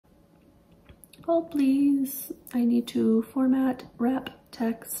Oh, please. I need to format wrap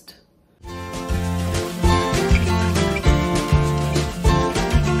text.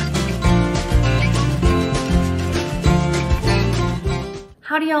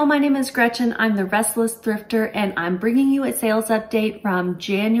 Howdy y'all, my name is Gretchen. I'm the Restless Thrifter and I'm bringing you a sales update from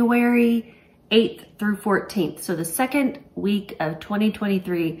January 8th through 14th. So the second week of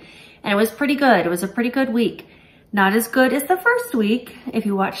 2023. And it was pretty good. It was a pretty good week. Not as good as the first week. If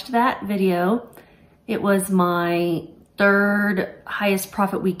you watched that video, it was my third highest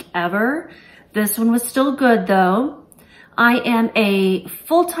profit week ever. This one was still good though. I am a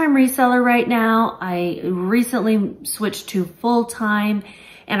full-time reseller right now. I recently switched to full-time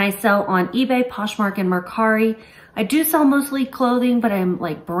and I sell on eBay, Poshmark, and Mercari. I do sell mostly clothing, but I'm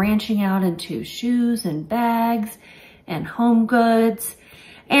like branching out into shoes and bags and home goods.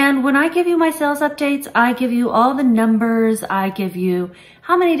 And when I give you my sales updates, I give you all the numbers. I give you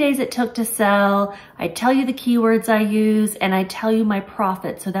how many days it took to sell. I tell you the keywords I use and I tell you my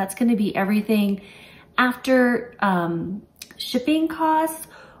profit. So that's going to be everything after shipping costs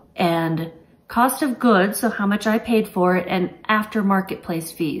and cost of goods, so how much I paid for it, and after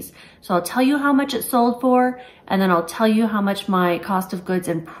marketplace fees. So I'll tell you how much it sold for, and then I'll tell you how much my cost of goods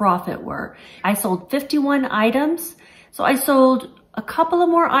and profit were. I sold 51 items. So I sold a couple of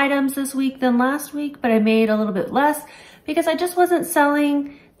more items this week than last week, but I made a little bit less because I just wasn't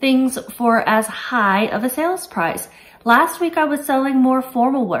selling things for as high of a sales price. Last week I was selling more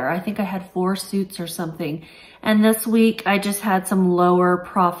formal wear. I think I had 4 suits or something. And this week I just had some lower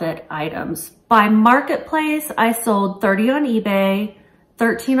profit items. By marketplace, I sold 30 on eBay,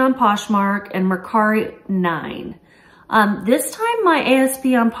 13 on Poshmark, and Mercari 9. This time my ASP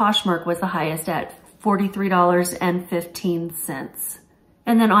on Poshmark was the highest at $43.15.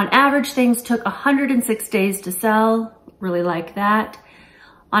 And then on average, things took 106 days to sell. Really like that.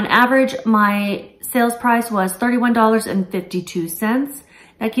 On average, my sales price was $31.52.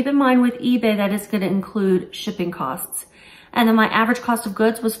 Now keep in mind with eBay, that is going to include shipping costs. And then my average cost of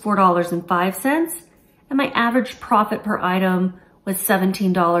goods was $4.05. And my average profit per item was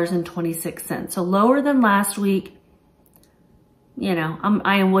 $17.26. So lower than last week. You know,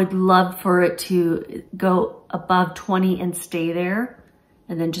 I would love for it to go above 20 and stay there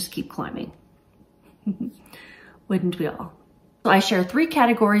and then just keep climbing. Wouldn't we all? So I share 3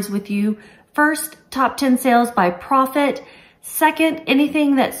 categories with you. First, top 10 sales by profit. Second,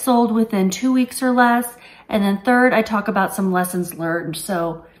 anything that sold within 2 weeks or less. And then third, I talk about some lessons learned.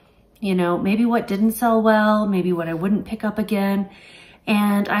 So, you know, maybe what didn't sell well, maybe what I wouldn't pick up again.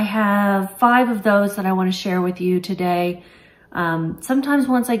 And I have 5 of those that I want to share with you today. Sometimes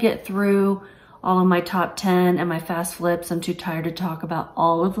once I get through all of my top 10 and my fast flips, I'm too tired to talk about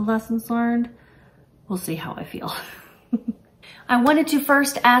all of the lessons learned. We'll see how I feel. I wanted to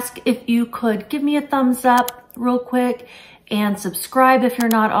first ask if you could give me a thumbs up real quick and subscribe if you're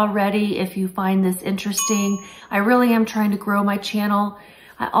not already, if you find this interesting. I really am trying to grow my channel.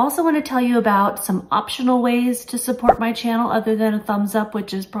 I also want to tell you about some optional ways to support my channel other than a thumbs up,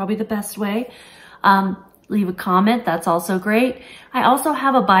 which is probably the best way. Leave a comment, that's also great. I also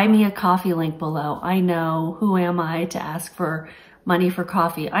have a buy me a coffee link below. I know, who am I to ask for money for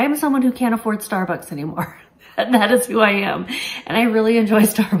coffee? I am someone who can't afford Starbucks anymore. That is who I am. And I really enjoy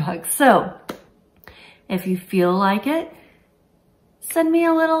Starbucks. So if you feel like it, send me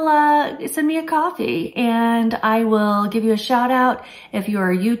a coffee and I will give you a shout out. If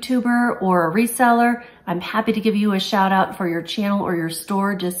you're a YouTuber or a reseller, I'm happy to give you a shout out for your channel or your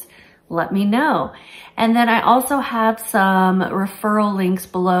store. Just let me know. And then I also have some referral links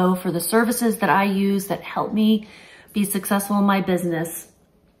below for the services that I use that help me be successful in my business.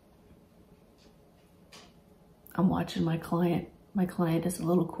 I'm watching my client. My client is a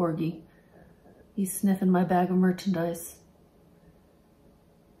little corgi. He's sniffing my bag of merchandise.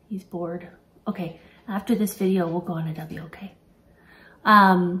 He's bored. Okay, after this video, we'll go on a W, okay?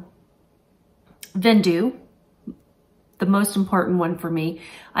 Vendoo, the most important one for me.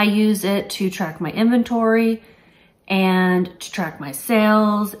 I use it to track my inventory and to track my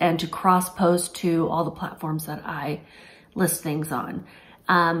sales and to cross-post to all the platforms that I list things on.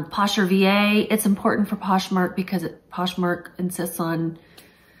 Posher VA, it's important for Poshmark because Poshmark insists on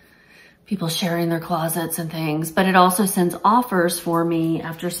people sharing their closets and things, but it also sends offers for me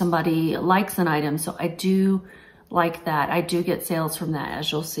after somebody likes an item. So I do like that. I do get sales from that,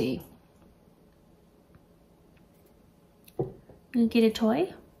 as you'll see. You get a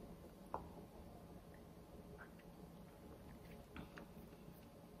toy?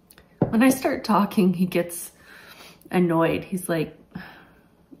 When I start talking, he gets annoyed. He's like,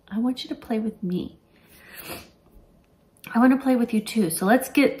 I want you to play with me. I want to play with you too. So let's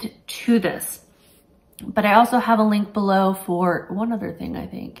get to this. But I also have a link below for one other thing, I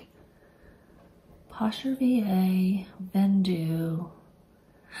think. Posher VA, Vendoo.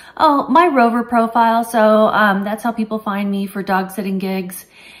 Oh, my Rover profile. So that's how people find me for dog sitting gigs.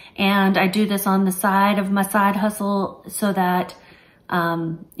 And I do this on the side of my side hustle so that,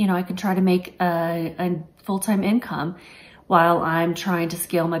 you know, I can try to make a full-time income while I'm trying to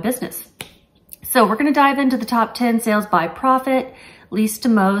scale my business. So we're going to dive into the top 10 sales by profit, least to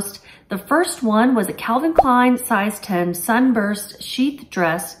most. The first one was a Calvin Klein size 10 sunburst sheath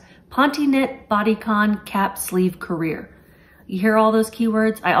dress, Ponte knit bodycon cap sleeve career. You hear all those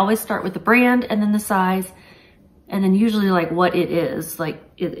keywords? I always start with the brand and then the size and then usually like what it is, like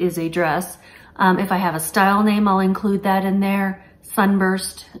it is a dress. If I have a style name, I'll include that in there.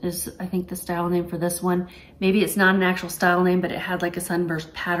 Sunburst is, I think, the style name for this one. Maybe it's not an actual style name, but it had like a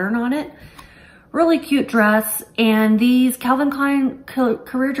sunburst pattern on it. Really cute dress. And these Calvin Klein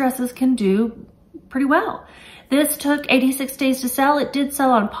career dresses can do pretty well. This took 86 days to sell. It did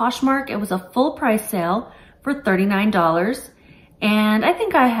sell on Poshmark. It was a full price sale for $39. And I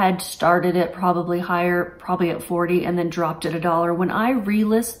think I had started it probably higher, probably at 40 and then dropped it $1. When I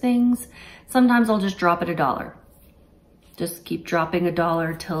relist things, sometimes I'll just drop it $1. Just keep dropping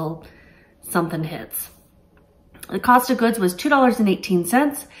 $1 till something hits. The cost of goods was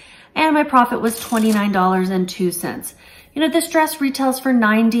 $2.18 and my profit was $29.02. You know, this dress retails for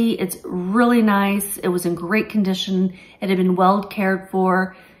 $90. It's really nice. It was in great condition. It had been well cared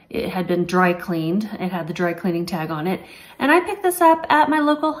for. It had been dry cleaned. It had the dry cleaning tag on it. And I picked this up at my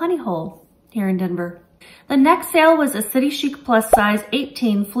local Honey Hole here in Denver. The next sale was a City Chic plus size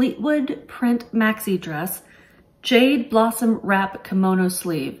 18 Fleetwood print maxi dress, jade blossom wrap kimono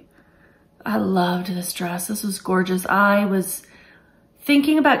sleeve. I loved this dress. This was gorgeous. I was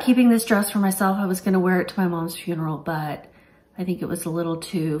thinking about keeping this dress for myself. I was going to wear it to my mom's funeral, but I think it was a little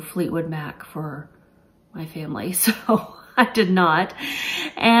too Fleetwood Mac for my family. So I did not.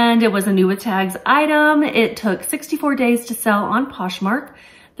 And it was a new with tags item. It took 64 days to sell on Poshmark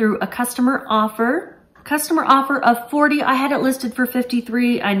through a customer offer. Customer offer of 40. I had it listed for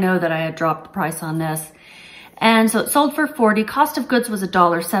 53. I know that I had dropped the price on this. And so it sold for 40. Cost of goods was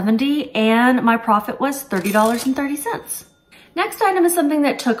 $1.70 and my profit was $30.30. Next item is something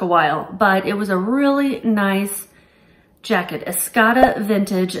that took a while, but it was a really nice jacket. Escada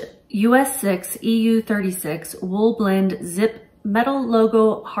Vintage US 6 EU 36 wool blend zip metal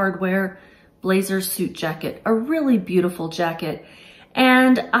logo hardware blazer suit jacket. A really beautiful jacket.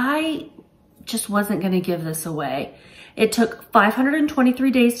 And I just wasn't going to give this away. It took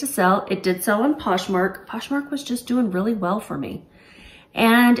 523 days to sell. It did sell on Poshmark. Poshmark was just doing really well for me.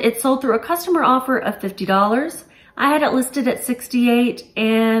 And it sold through a customer offer of $50. I had it listed at $68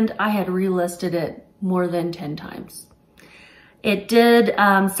 and I had relisted it more than 10 times. It did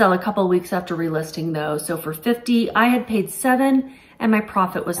sell a couple weeks after relisting though. So for $50, I had paid $7 and my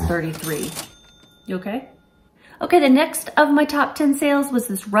profit was $33. You okay? Okay, the next of my top 10 sales was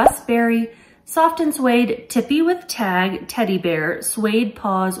this Russ Berry soft and suede tippy with tag teddy bear suede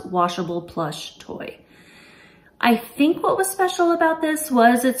paws washable plush toy. I think what was special about this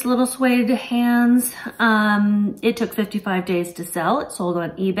was its little suede hands. It took 55 days to sell. It sold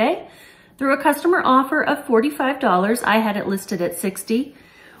on eBay through a customer offer of $45. I had it listed at $60.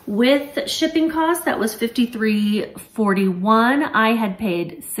 With shipping costs, that was $53.41. I had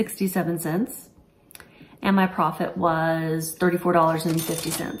paid 67 cents and my profit was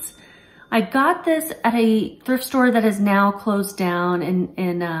 $34.50. I got this at a thrift store that is now closed down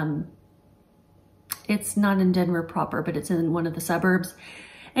in it's not in Denver proper, but it's in one of the suburbs.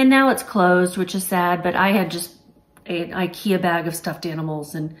 And now it's closed, which is sad, but I had just an IKEA bag of stuffed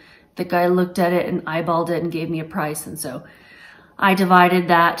animals and the guy looked at it and eyeballed it and gave me a price. And so I divided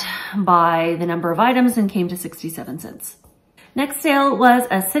that by the number of items and came to 67 cents. Next sale was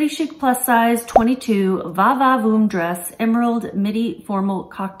a City Chic plus size 22 Va Va Voom dress, emerald midi formal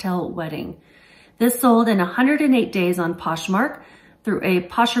cocktail wedding. This sold in 108 days on Poshmark through a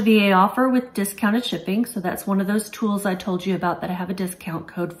Posher VA offer with discounted shipping. So that's one of those tools I told you about that I have a discount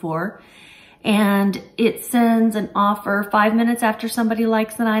code for. And it sends an offer 5 minutes after somebody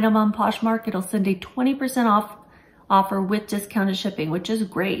likes an item on Poshmark. It'll send a 20% off offer with discounted shipping, which is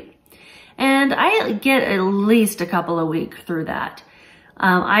great. And I get at least a couple a week through that.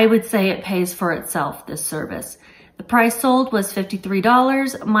 I would say it pays for itself, this service. The price sold was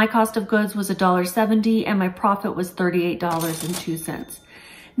 $53. My cost of goods was $1.70 and my profit was $38.02.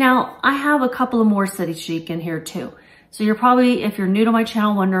 Now, I have a couple of more City Chic in here too. So you're probably, if you're new to my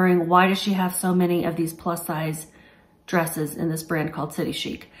channel, wondering why does she have so many of these plus size dresses in this brand called City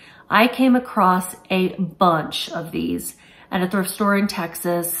Chic? I came across a bunch of these at a thrift store in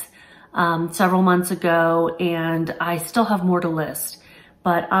Texas. several months ago, and I still have more to list.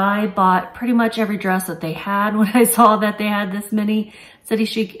 But I bought pretty much every dress that they had when I saw that they had this many. City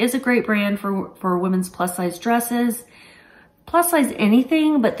Chic is a great brand for women's plus size dresses. Plus size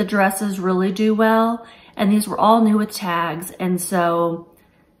anything, but the dresses really do well. And these were all new with tags. And so,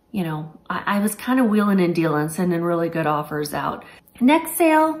 you know, I was kind of wheeling and dealing, sending really good offers out. Next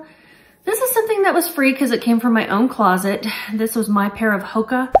sale, this is something that was free because it came from my own closet. This was my pair of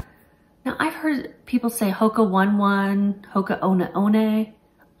Hoka. Now, I've heard people say Hoka 11, Hoka One.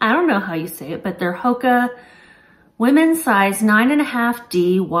 I don't know how you say it, but they're Hoka women's size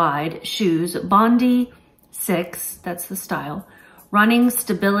 9.5D wide shoes, Bondi 6, that's the style, running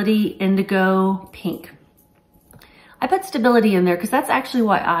stability indigo pink. I put stability in there because that's actually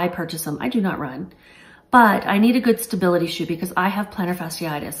why I purchase them. I do not run, but I need a good stability shoe because I have plantar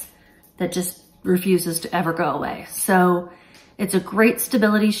fasciitis that just refuses to ever go away. So it's a great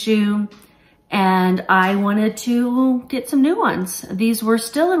stability shoe, and I wanted to get some new ones. These were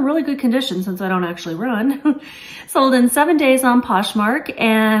still in really good condition since I don't actually run. Sold in 7 days on Poshmark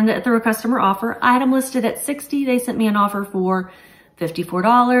and through a customer offer. I had them listed at $60. They sent me an offer for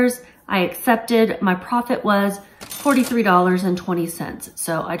 $54. I accepted. My profit was $43.20.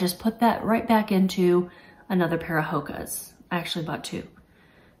 So I just put that right back into another pair of Hokas. I actually bought two,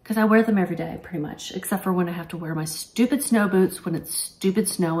 because I wear them every day pretty much, except for when I have to wear my stupid snow boots when it's stupid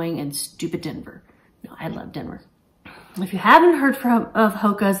snowing in stupid Denver. No, I love Denver. If you haven't heard of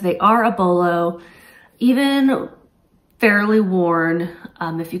Hokas, they are a bolo, even fairly worn.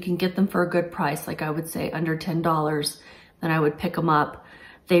 If you can get them for a good price, like I would say under $10, then I would pick them up.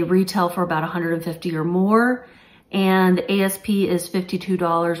 They retail for about $150 or more, and the ASP is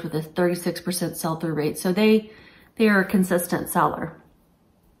 $52 with a 36% sell-through rate. So they are a consistent seller.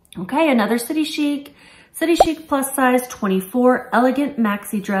 Okay, another City Chic plus size 24 elegant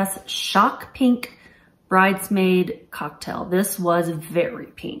maxi dress, shock pink bridesmaid cocktail. This was very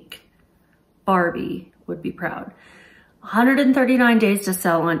pink. Barbie would be proud. 139 days to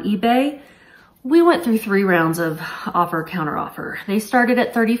sell on eBay. We went through 3 rounds of offer counter offer. They started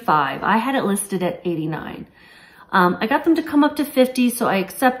at 35. I had it listed at 89. I got them to come up to 50, so I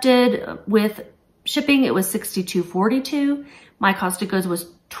accepted. With shipping, it was $62.42. My cost of goods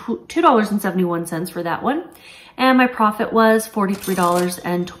was $2.71 for that one. And my profit was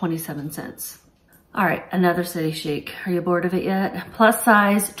 $43.27. All right, another City Chic. Are you bored of it yet? Plus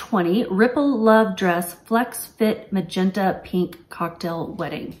size 20, Ripple Love Dress, Flex Fit Magenta Pink Cocktail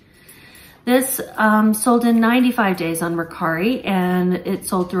Wedding. This sold in 95 days on Mercari, and it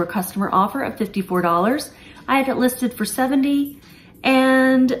sold through a customer offer of $54. I had it listed for $70,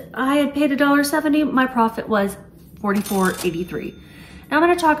 and I had paid $1.70. My profit was $44.83. Now I'm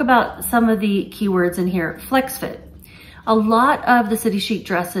going to talk about some of the keywords in here. Flex fit. A lot of the City Chic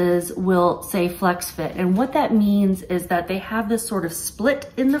dresses will say flex fit, and what that means is that they have this sort of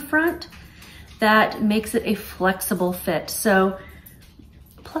split in the front that makes it a flexible fit. So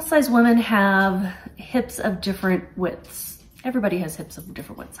plus size women have hips of different widths. Everybody has hips of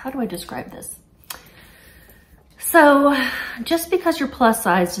different widths. How do I describe this? So just because you're plus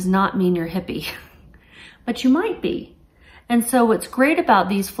size does not mean you're hippie, but you might be. And so what's great about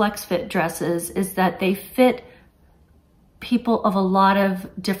these flex fit dresses is that they fit people of a lot of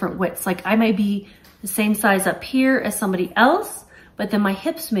different widths. Like I may be the same size up here as somebody else, but then my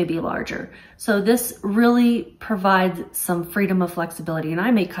hips may be larger. So this really provides some freedom of flexibility, and I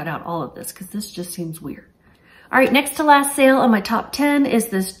may cut out all of this because this just seems weird. All right, next to last sale on my top 10 is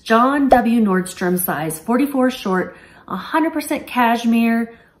this John W. Nordstrom size 44 short, 100%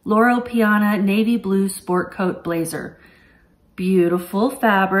 cashmere, Loro Piana navy blue sport coat blazer. Beautiful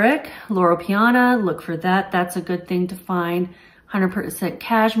fabric, Loro Piana, look for that. That's a good thing to find. 100%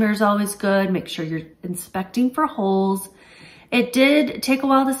 cashmere is always good. Make sure you're inspecting for holes. It did take a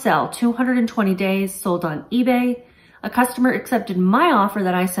while to sell, 220 days, sold on eBay. A customer accepted my offer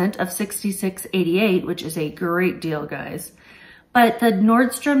that I sent of $66.88, which is a great deal, guys. But the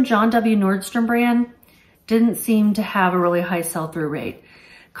Nordstrom, John W. Nordstrom brand didn't seem to have a really high sell-through rate.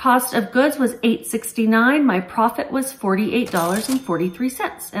 Cost of goods was $8.69. My profit was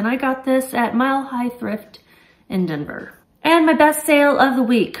 $48.43. And I got this at Mile High Thrift in Denver. And my best sale of the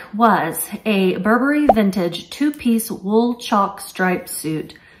week was a Burberry Vintage 2-piece wool chalk striped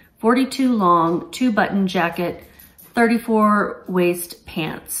suit, 42 long, 2-button jacket, 34 waist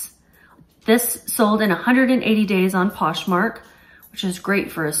pants. This sold in 180 days on Poshmark, which is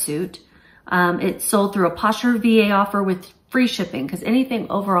great for a suit. It sold through a Posher VA offer with free shipping, because anything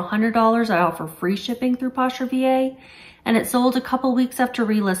over $100, I offer free shipping through Posher VA. And it sold a couple weeks after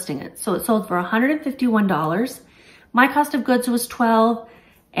relisting it. So it sold for $151. My cost of goods was $12,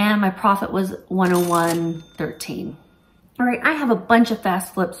 and my profit was 101.13. All right, I have a bunch of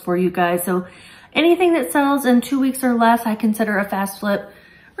fast flips for you guys. So anything that sells in 2 weeks or less, I consider a fast flip.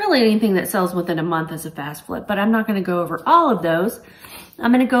 Really anything that sells within a month is a fast flip, but I'm not gonna go over all of those.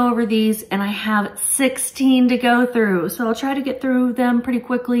 I'm gonna go over these, and I have 16 to go through. So I'll try to get through them pretty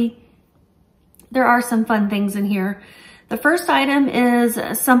quickly. There are some fun things in here. The first item is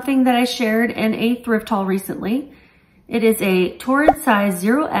something that I shared in a thrift haul recently. It is a Torrid size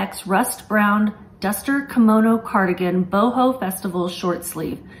 0X rust brown duster kimono cardigan boho festival short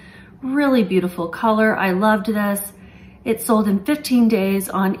sleeve. Really beautiful color. I loved this. It sold in 15 days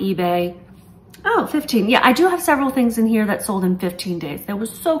on eBay. Oh, 15. Yeah, I do have several things in here that sold in 15 days. That was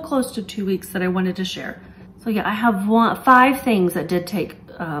so close to 2 weeks that I wanted to share. So yeah, I have 5 things that did take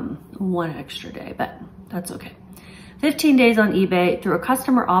 1 extra day, but that's okay. 15 days on eBay through a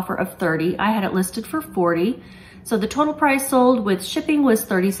customer offer of 30. I had it listed for 40. So the total price sold with shipping was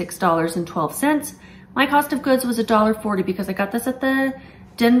 $36.12. My cost of goods was $1.40 because I got this at the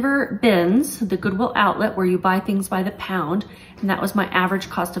Denver Bins, the Goodwill outlet where you buy things by the pound, and that was my average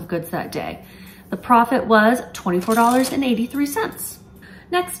cost of goods that day. The profit was $24.83.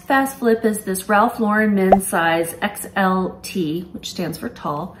 Next fast flip is this Ralph Lauren men's size XLT, which stands for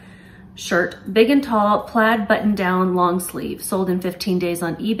tall, shirt, big and tall, plaid button down long sleeve, sold in 15 days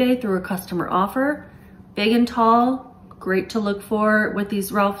on eBay through a customer offer. Big and tall, great to look for with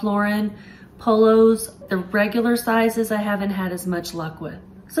these Ralph Lauren polos. The regular sizes I haven't had as much luck with.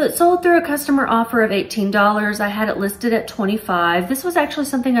 So it sold through a customer offer of $18. I had it listed at $25. This was actually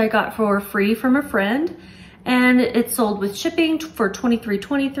something I got for free from a friend, and it sold with shipping for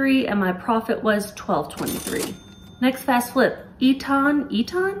 $23.23, and my profit was $12.23. Next fast flip, Eton?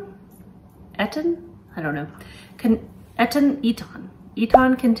 I don't know.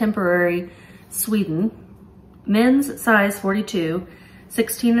 Eton Contemporary, Sweden. Men's size 42,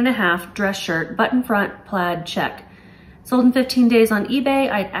 16.5 dress shirt, button front, plaid check. Sold in 15 days on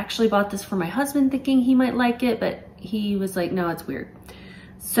eBay. I actually bought this for my husband thinking he might like it, but he was like, no, it's weird.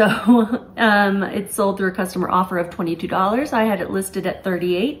 So it sold through a customer offer of $22. I had it listed at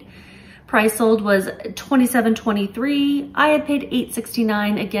 $38. Price sold was $27.23. I had paid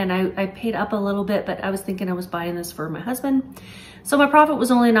 $8.69. Again, I paid up a little bit, but I was thinking I was buying this for my husband. So my profit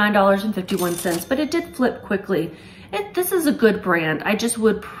was only $9.51, but it did flip quickly. This is a good brand. I just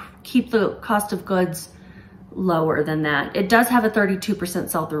would keep the cost of goods lower than that. It does have a 32%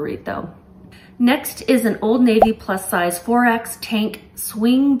 sell-through rate though. Next is an Old Navy plus size 4X tank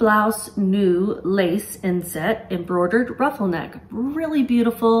swing blouse new lace inset embroidered ruffle neck. Really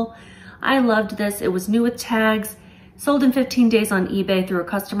beautiful. I loved this. It was new with tags. Sold in 15 days on eBay through a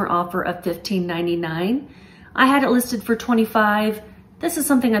customer offer of $15.99. I had it listed for $25. This is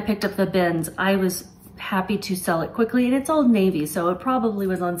something I picked up the bins. I was happy to sell it quickly, and it's Old Navy, so it probably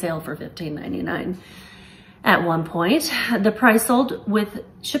was on sale for $15.99 at one point. The price sold with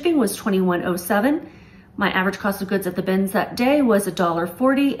shipping was $21.07. My average cost of goods at the bins that day was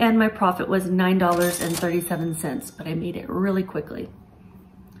 $1.40, and my profit was $9.37, but I made it really quickly.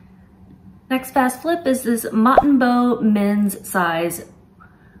 Next fast flip is this Mott & Bow men's size,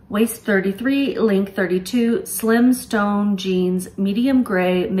 waist 33, length 32, slim stone jeans, medium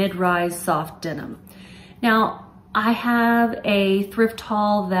gray, mid-rise soft denim. Now, I have a thrift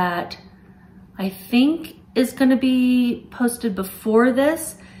haul that I think is gonna be posted before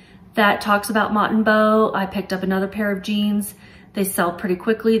this that talks about Mott & Bow. I picked up another pair of jeans. They sell pretty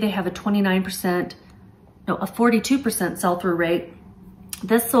quickly. They have a 42% sell-through rate.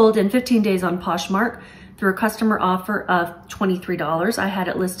 This sold in 15 days on Poshmark through a customer offer of $23. I had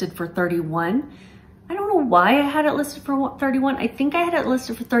it listed for $31. I don't know why I had it listed for $31. I think I had it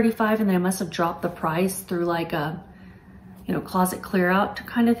listed for $35, and then I must have dropped the price through like a, closet clear out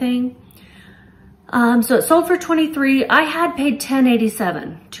kind of thing. So it sold for $23. I had paid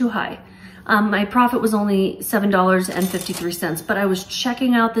 $10.87, too high. My profit was only $7.53, but I was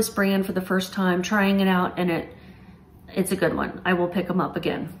checking out this brand for the first time, trying it out, and it's a good one. I will pick them up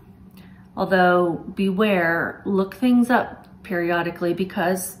again. Although beware, look things up periodically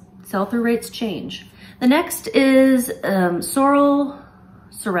because sell-through rates change. The next is Sorel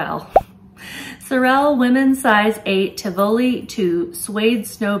women's size 8 Tivoli 2 suede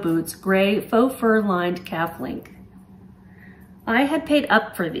snow boots, gray faux fur lined calf length. I had paid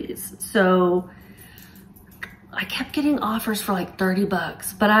up for these, so I kept getting offers for like 30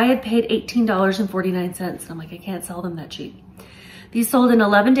 bucks, but I had paid $18.49. I'm like, I can't sell them that cheap. These sold in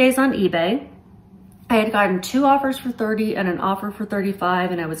 11 days on eBay. I had gotten 2 offers for 30 and an offer for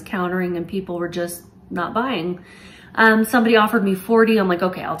 35, and I was countering and people were just not buying. Somebody offered me 40. I'm like,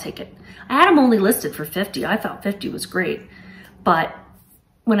 okay, I'll take it. I had them only listed for 50. I thought 50 was great, but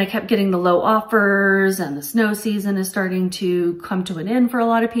when I kept getting the low offers and the snow season is starting to come to an end for a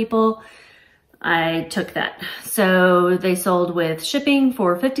lot of people, I took that. So they sold with shipping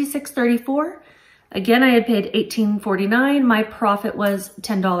for $56.34. Again, I had paid $18.49. My profit was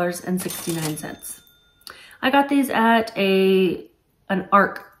 $10.69. I got these at an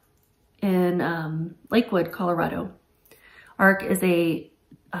ARC in Lakewood, Colorado. ARC is a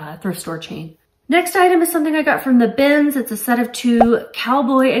thrift store chain. Next item is something I got from the bins. It's a set of 2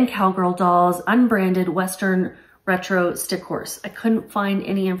 cowboy and cowgirl dolls, unbranded Western retro stick horse. I couldn't find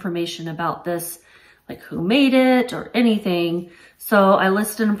any information about this, like who made it or anything. So I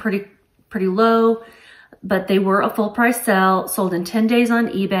listed them pretty low, but they were a full price sale, sold in 10 days on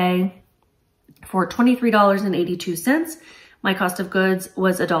eBay for $23.82. My cost of goods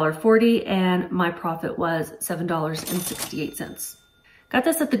was $1.40 and my profit was $7.68. Got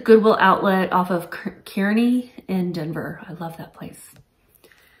this at the Goodwill outlet off of Kearney in Denver. I love that place.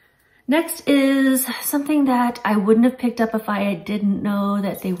 Next is something that I wouldn't have picked up if I didn't know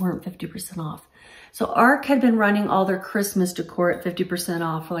that they weren't 50% off. So ARC had been running all their Christmas decor at 50%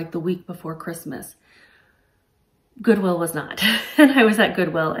 off for like the week before Christmas. Goodwill was not. And I was at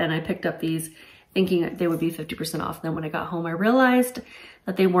Goodwill and I picked up these thinking they would be 50% off. Then when I got home, I realized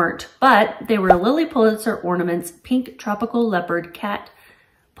that they weren't, but they were Lily Pulitzer ornaments, pink tropical leopard cat,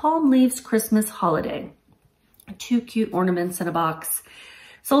 palm leaves Christmas holiday. 2 cute ornaments in a box.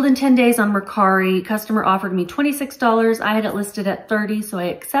 Sold in 10 days on Mercari. Customer offered me $26. I had it listed at $30, so I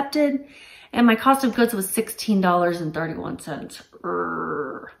accepted. And my cost of goods was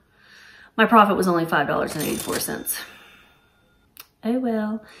 $16.31. My profit was only $5.84. Oh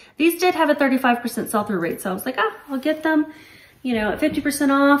well. These did have a 35% sell-through rate, so I was like, I'll get them, you know, at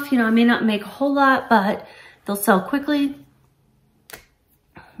 50% off. You know, I may not make a whole lot, but they'll sell quickly.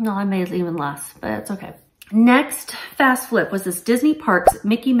 No, I made even less, but it's okay. Next fast flip was this Disney Parks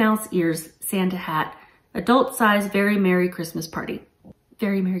Mickey Mouse Ears Santa hat, adult size, Very Merry Christmas Party.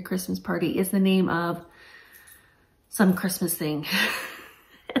 Very Merry Christmas Party is the name of some Christmas thing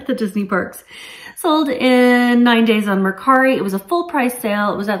at the Disney parks. Sold in 9 days on Mercari. It was a full price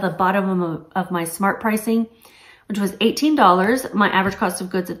sale. It was at the bottom of my smart pricing, which was $18. My average cost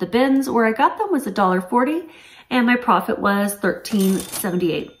of goods at the bins where I got them was $1.40 and my profit was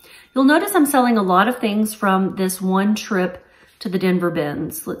 $13.78. You'll notice I'm selling a lot of things from this one trip to the Denver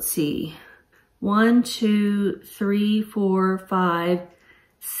bins. Let's see. 1, 2, 3, 4, 5,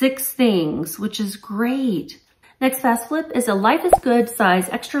 6 things, which is great. Next fast flip is a Life is Good size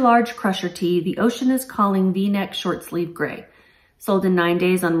extra large crusher tee. The Ocean is Calling V-neck short sleeve gray. Sold in 9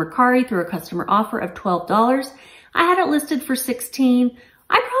 days on Mercari through a customer offer of $12. I had it listed for $16.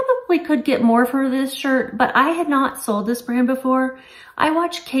 I probably could get more for this shirt, but I had not sold this brand before. I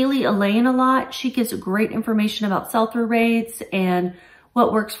watch Kaylee Elaine a lot. She gives great information about sell-through rates and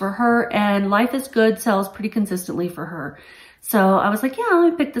what works for her, and Life is Good sells pretty consistently for her. So I was like, yeah,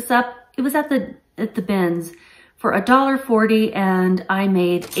 let me pick this up. It was at the bins for $1.40 and I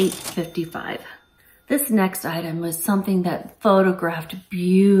made $8.55. This next item was something that photographed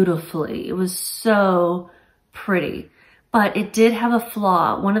beautifully. It was so pretty. But it did have a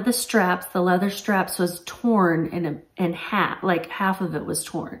flaw. One of the straps, the leather straps, was torn in half, like half of it was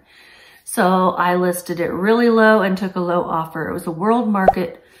torn. So I listed it really low and took a low offer. It was a World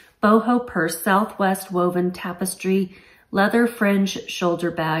Market boho purse, Southwest woven tapestry, leather fringe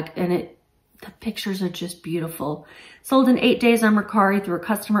shoulder bag, and the pictures are just beautiful. Sold in 8 days on Mercari through a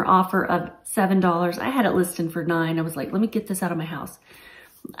customer offer of $7. I had it listed for $9. I was like, let me get this out of my house.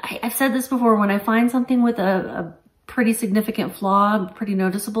 I've said this before, when I find something with a pretty significant flaw, pretty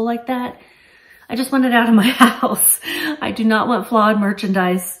noticeable like that, I just want it out of my house. I do not want flawed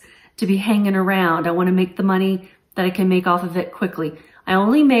merchandise to be hanging around. I want to make the money that I can make off of it quickly. I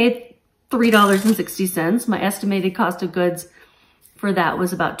only made $3.60. My estimated cost of goods for that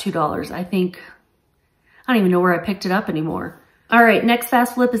was about $2. I don't even know where I picked it up anymore. All right, next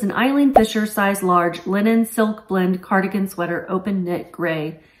fast flip is an Eileen Fisher size large linen silk blend cardigan sweater, open knit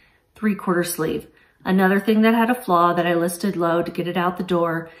gray, 3/4 sleeve. Another thing that had a flaw that I listed low to get it out the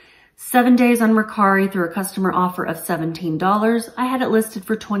door. 7 days on Mercari through a customer offer of $17. I had it listed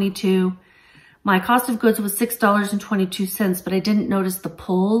for $22. My cost of goods was $6.22, but I didn't notice the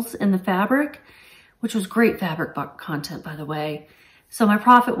pulls in the fabric, which was great fabric content, by the way. So my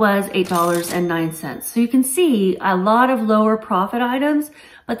profit was $8.09. So you can see a lot of lower profit items,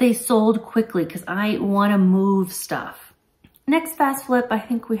 but they sold quickly because I want to move stuff. Next fast flip, I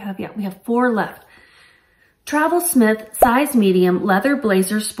think we have 4 left. Travel Smith size medium leather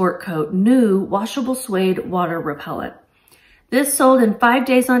blazer sport coat, new washable suede water repellent. This sold in 5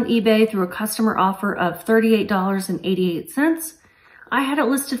 days on eBay through a customer offer of $38.88. I had it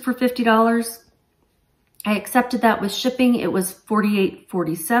listed for $50. I accepted that with shipping. It was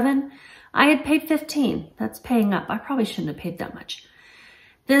 $48.47. I had paid $15. That's paying up. I probably shouldn't have paid that much.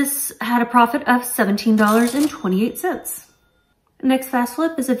 This had a profit of $17.28. Next fast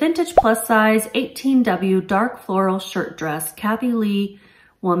flip is a vintage plus size 18W dark floral shirt dress, Kathy Lee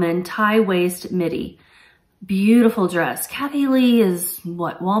woman, tie waist midi. Beautiful dress. Kathy Lee is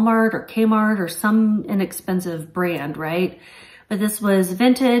what, Walmart or Kmart or some inexpensive brand, right? But this was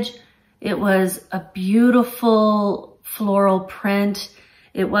vintage. It was a beautiful floral print.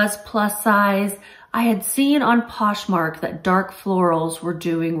 It was plus size. I had seen on Poshmark that dark florals were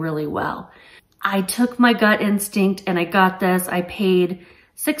doing really well. I took my gut instinct and I got this. I paid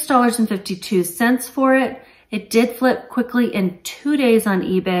 $6.52 for it. It did flip quickly in 2 days on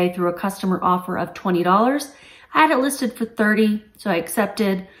eBay through a customer offer of $20. I had it listed for $30, so I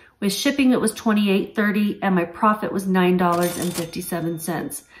accepted. With shipping, it was $28.30 and my profit was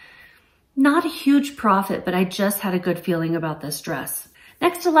 $9.57. Not a huge profit, but I just had a good feeling about this dress.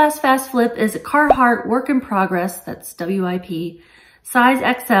 Next to last fast flip is a Carhartt Work in Progress, that's WIP, size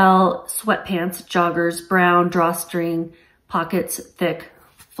XL sweatpants, joggers, brown, drawstring, pockets, thick,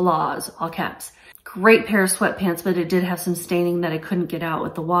 flaws, all caps. Great pair of sweatpants, but it did have some staining that I couldn't get out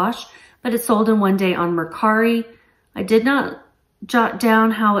with the wash, but it sold in 1 day on Mercari. I did not jot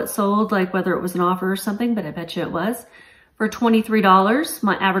down how it sold, like whether it was an offer or something, but I bet you it was. For $23,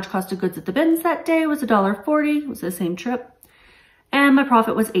 my average cost of goods at the bins that day was $1.40. It was the same trip. And my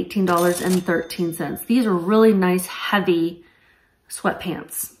profit was $18.13. These are really nice, heavy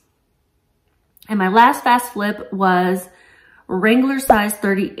sweatpants. And my last fast flip was Wrangler size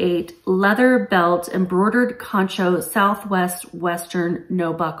 38, leather belt, embroidered concho, Southwest Western,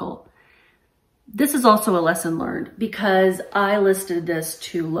 no buckle. This is also a lesson learned because I listed this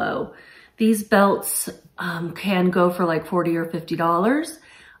too low. These belts can go for like $40 or $50.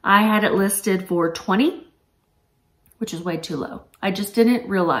 I had it listed for $20, which is way too low. I just didn't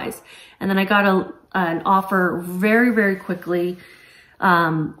realize. And then I got an offer very, very quickly.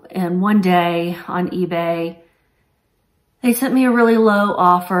 And 1 day on eBay, they sent me a really low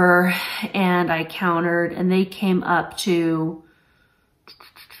offer and I countered and they came up to,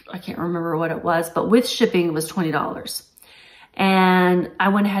 I can't remember what it was, but with shipping it was $20. And I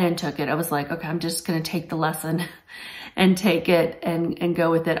went ahead and took it. I was like, okay, I'm just going to take the lesson and take it and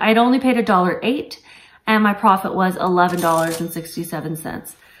go with it. I'd only paid $1.08 and my profit was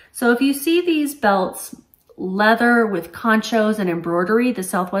 $11.67. So if you see these belts, leather with conchos and embroidery, the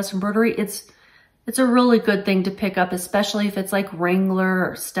Southwest embroidery, it's a really good thing to pick up, especially if it's like Wrangler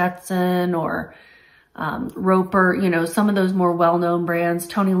or Stetson or Roper, you know, some of those more well-known brands,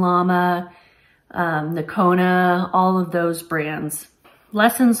 Tony Lama, Nakona, all of those brands.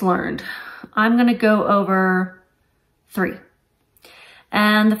 Lessons learned. I'm going to go over 3.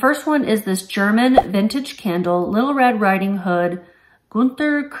 And the first one is this German vintage candle, Little Red Riding Hood,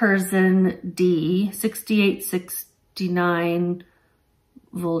 Gunther Kurzen D, 6869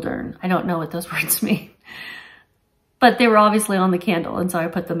 Vuldern. I don't know what those words mean, but they were obviously on the candle, and so I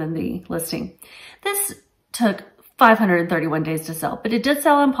put them in the listing. This took 531 days to sell, but it did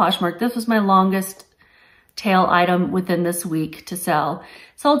sell on Poshmark. This was my longest tail item within this week to sell.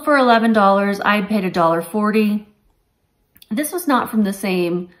 Sold for $11. I paid $1.40. This was not from the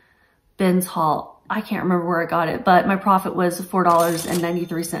same bins haul. I can't remember where I got it, but my profit was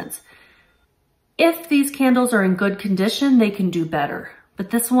 $4.93. If these candles are in good condition, they can do better. But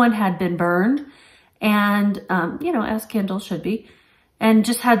this one had been burned and, you know, as candles should be, and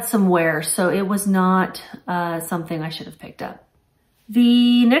just had some wear. So it was not something I should have picked up.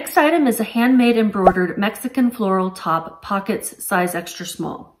 The next item is a handmade embroidered Mexican floral top, pockets, size extra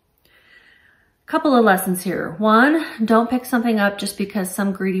small. Couple of lessons here. 1, don't pick something up just because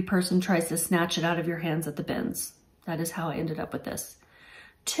some greedy person tries to snatch it out of your hands at the bins. That is how I ended up with this.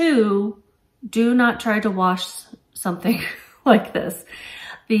 2, do not try to wash something like this.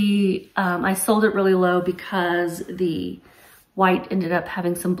 I sold it really low because the white ended up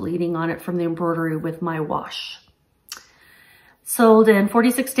having some bleeding on it from the embroidery with my wash. Sold in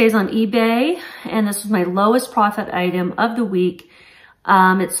 46 days on eBay, and this was my lowest profit item of the week.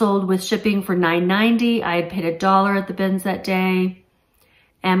 It sold with shipping for $9.90. I had paid $1 at the bins that day,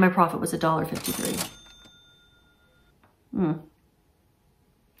 and my profit was $1.53.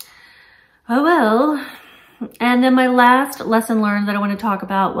 Oh well. And then my last lesson learned that I want to talk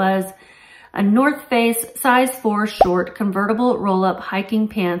about was a North Face size 4 short convertible roll-up hiking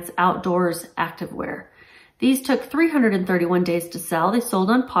pants outdoors activewear. These took 331 days to sell. They sold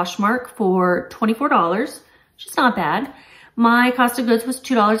on Poshmark for $24, which is not bad. My cost of goods was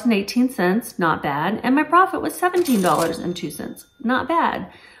 $2.18, not bad. And my profit was $17.02, not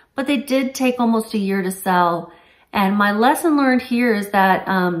bad. But they did take almost a year to sell. And my lesson learned here is that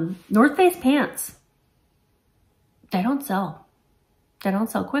North Face pants, they don't sell. They don't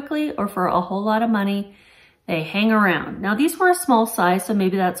sell quickly or for a whole lot of money. They hang around. Now, these were a small size, so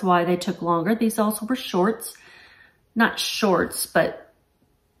maybe that's why they took longer. These also were shorts. Not shorts, but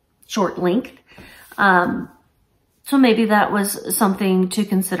short length. So maybe that was something to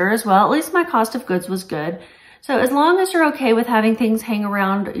consider as well. At least my cost of goods was good. So as long as you're okay with having things hang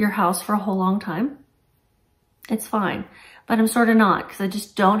around your house for a whole long time, it's fine. But I'm sort of not, because I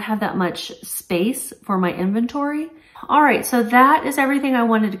just don't have that much space for my inventory. All right, so that is everything I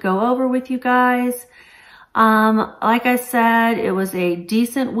wanted to go over with you guys. Like I said, it was a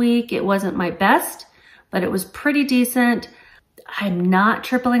decent week. It wasn't my best, but it was pretty decent. I'm not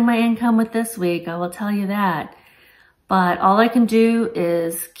tripling my income with this week, I will tell you that. But all I can do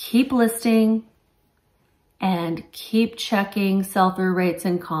is keep listing and keep checking sell-through rates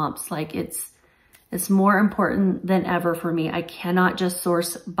and comps. Like it's more important than ever for me. I cannot just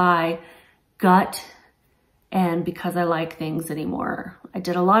source by gut and because I like things anymore. I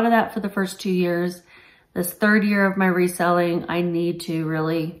did a lot of that for the first 2 years. This third year of my reselling, I need to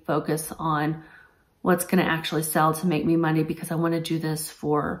really focus on what's gonna actually sell to make me money, because I wanna do this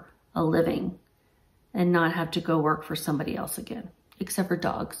for a living and not have to go work for somebody else again, except for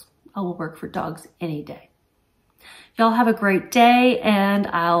dogs. I will work for dogs any day. Y'all have a great day, and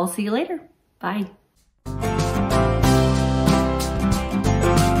I'll see you later. Bye.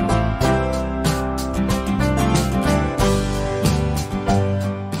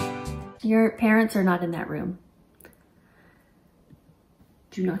 Your parents are not in that room.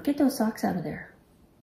 Do not get those socks out of there.